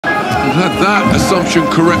And had that assumption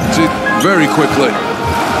corrected very quickly.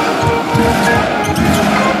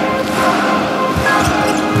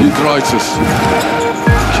 Zalgiris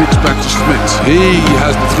kicks back to Smits. He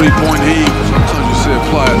has the three-point heave. Sometimes you see a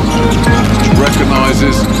player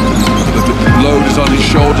recognises that the load is on his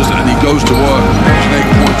shoulders and he goes to work. 8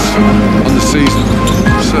 points on the season.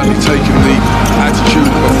 Certainly taking the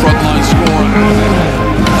attitude of a frontline scorer.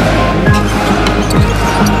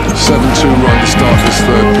 7-2 run to start this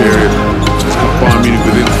third period. It's got Bayern Munich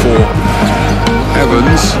within 4.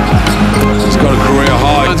 Evans has got a career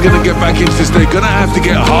high. He's going to get back into this. They're going to have to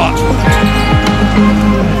get hot.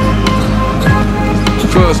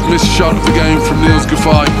 First missed shot of the game from Niels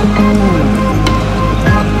Giffey.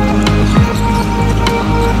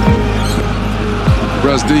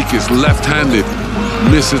 Zalgiris, left-handed,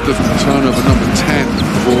 misses the turnover number 10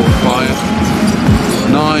 for Bayern.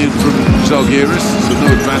 9 from Zalgiris, so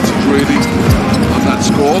no advantage really on that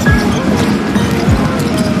score.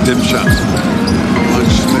 Dimshot,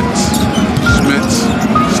 behind Smits. Smits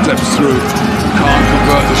steps through, can't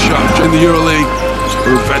convert the shot. In the EuroLeague,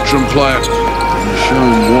 for a veteran player,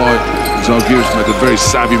 showing why Zalgiris made a very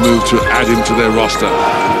savvy move to add him to their roster.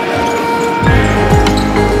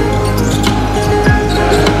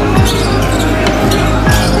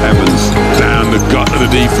 Evans down the gut of the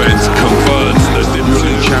defense, converts as the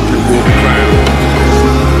EuroLeague champion will be crowned.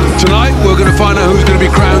 Tonight we're going to find out who's going to be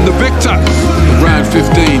crowned the victor of round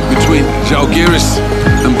 15 between Zalgiris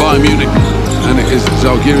and Bayern Munich. And it is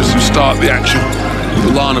Zalgiris who start the action.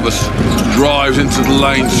 Ulanovas drives into the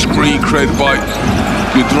lane, screen created by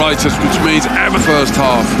Zalgiris, which means Evans first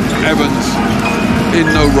half. Evans in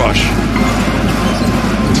no rush.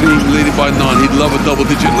 Team leading by 9. He'd love a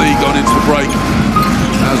double-digit lead going into the break,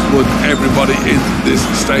 as would everybody in this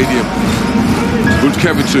stadium.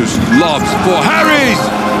 Zalgiris lobs for Harris.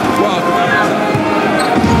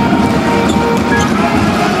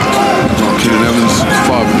 Keenan Evans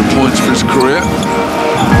 500 points for his career.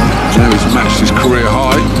 Now he's matched his career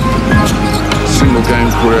high. Single game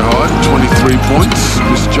career high, 23 points.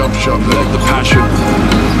 This jump shot there, the passion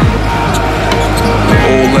at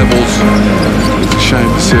all levels. It's a shame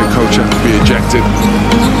to see a coach have to be ejected.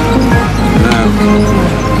 Now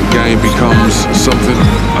the game becomes something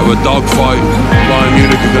of a dogfight. Bayern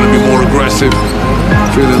Munich are going to be more aggressive,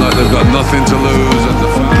 feeling like they've got nothing to lose. And the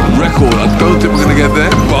record, I don't think we're going to get there,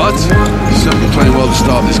 but he's certainly playing well to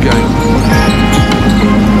start this game.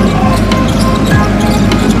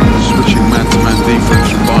 Switching man-to-man defense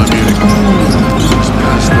from Bayern Munich. It's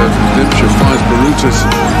past there from Dimsha, finds Barutas.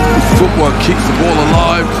 His footwork keeps the ball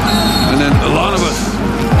alive, and then Ulanovas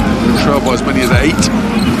in trail by as many as 8.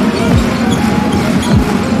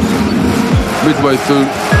 Midway through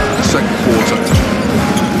the second quarter,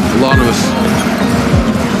 Ulanovas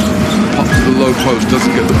pops to the low post,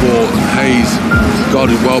 doesn't get the ball, and Hayes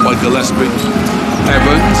guarded well by Gillespie.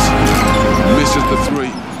 Evans misses the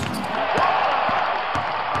 3.